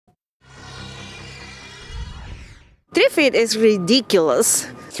3 feet is ridiculous.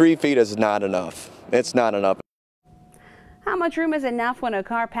 3 feet is not enough. It's not enough. How much room is enough when a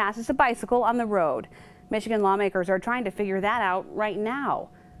car passes a bicycle on the road? Michigan lawmakers are trying to figure that out right now.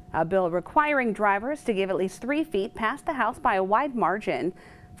 A bill requiring drivers to give at least 3 feet passed the House by a wide margin.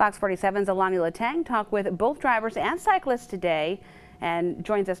 Fox 47's Alani Latang talked with both drivers and cyclists today and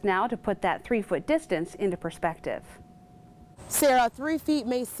joins us now to put that 3-foot distance into perspective. Sarah, 3 feet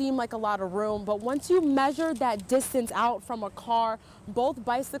may seem like a lot of room, but once you measure that distance out from a car, both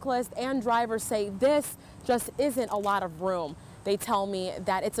bicyclists and drivers say this just isn't a lot of room. They tell me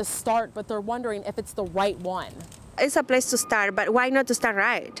that it's a start, but they're wondering if it's the right one. It's a place to start, but why not to start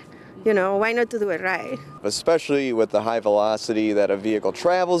right? You know, why not to do it right? Especially with the high velocity that a vehicle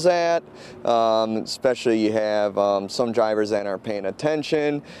travels at, especially you have some drivers that aren't paying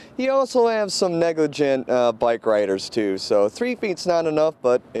attention. You also have some negligent bike riders too, so 3 feet's not enough,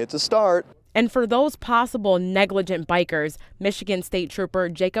 but it's a start. And for those possible negligent bikers, Michigan State Trooper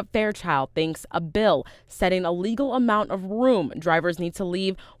Jacob Fairchild thinks a bill setting a legal amount of room drivers need to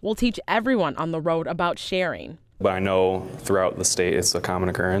leave will teach everyone on the road about sharing. But I know throughout the state it's a common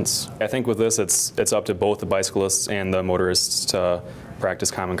occurrence. I think with this it's up to both the bicyclists and the motorists to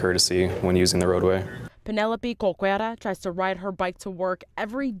practice common courtesy when using the roadway. Penelope Colquera tries to ride her bike to work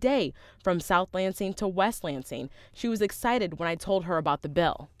every day from South Lansing to West Lansing. She was excited when I told her about the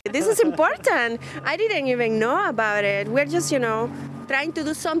bill. This is important. I didn't even know about it. We're just, trying to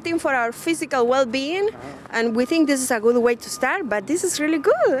do something for our physical well-being, and we think this is a good way to start, but this is really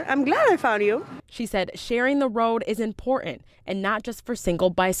good. I'm glad I found you. She said sharing the road is important and not just for single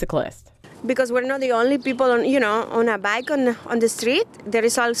bicyclists. Because we're not the only people on a bike on the street. There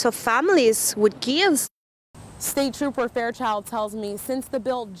is also families with kids. State Trooper Fairchild tells me since the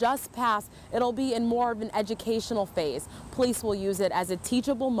bill just passed, it'll be in more of an educational phase. Police will use it as a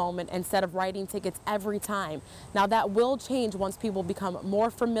teachable moment instead of writing tickets every time. Now that will change once people become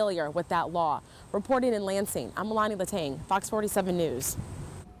more familiar with that law. Reporting in Lansing, I'm Alani Latang, Fox 47 News.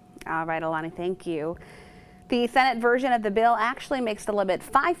 All right, Alani, thank you. The Senate version of the bill actually makes the limit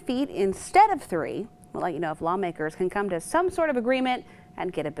 5 feet instead of 3. We'll let you know if lawmakers can come to some sort of agreement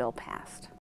and get a bill passed.